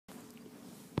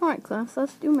Alright, class,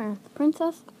 let's do math.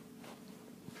 Princess,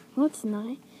 what's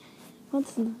 9?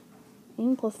 What's 9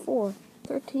 plus 4?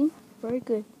 13? Very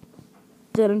good.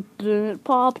 Dun, dun,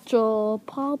 Paw Patrol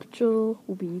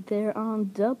will be there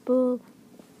on double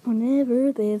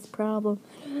whenever there's problem.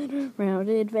 Round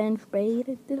adventure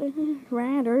bait,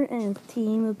 Ryder and his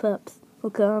team of pups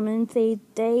will come and save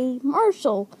the day.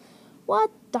 Marshall! What?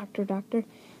 Doctor.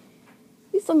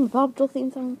 You sung the Paw Patrol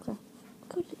theme song in class.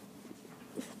 Go to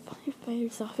the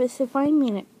firefighter's office and find me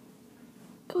in it.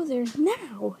 Go there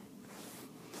now!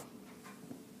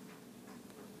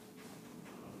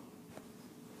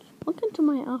 Look into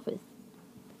my office.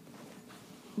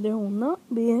 There will not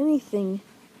be anything.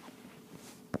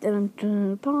 Dun,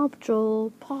 dun, Paw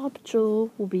Patrol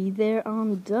will be there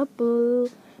on double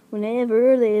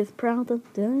whenever there's problem.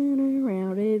 Dun,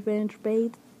 around adventure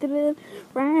bait.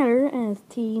 Ryder and his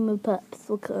team of pups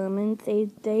will come and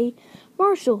save the day.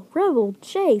 Marshall, Rebel,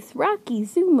 Chase, Rocky,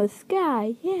 Zuma,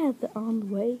 Sky, yeah, they're on the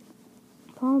way.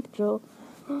 Paw Patrol,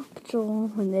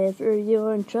 whenever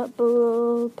you're in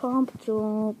trouble. Paw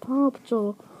Patrol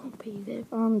will be there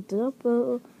on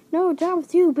double. No job's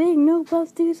too big, no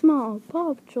pups too small.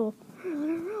 Paw Patrol.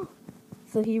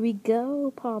 So here we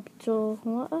go, Paw Patrol.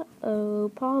 Uh-oh,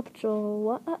 Paw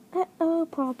Patrol. Uh-oh,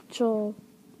 Paw Patrol.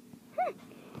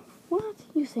 What?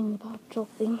 You sing the Paw Patrol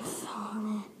theme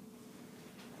song.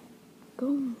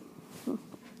 Go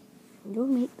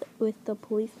meet with the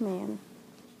policeman.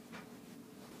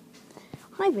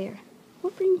 Hi there.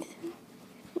 What brings you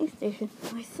to the station?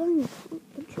 I sung the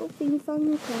patrol theme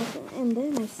song in class, and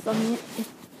then I sung it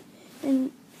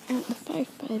at the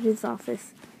firefighter's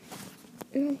office.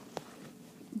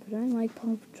 But I like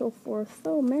Paw Patrol for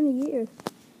so many years.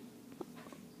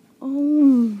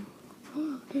 Oh,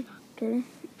 Doctor.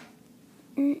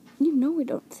 You know we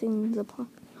don't sing the Paw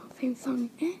Patrol theme song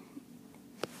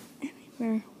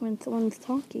anywhere when someone's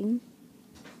talking.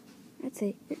 I'd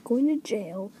say, you're going to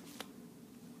jail.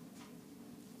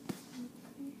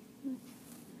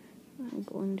 I'm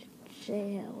going to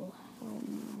jail. Oh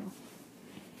no.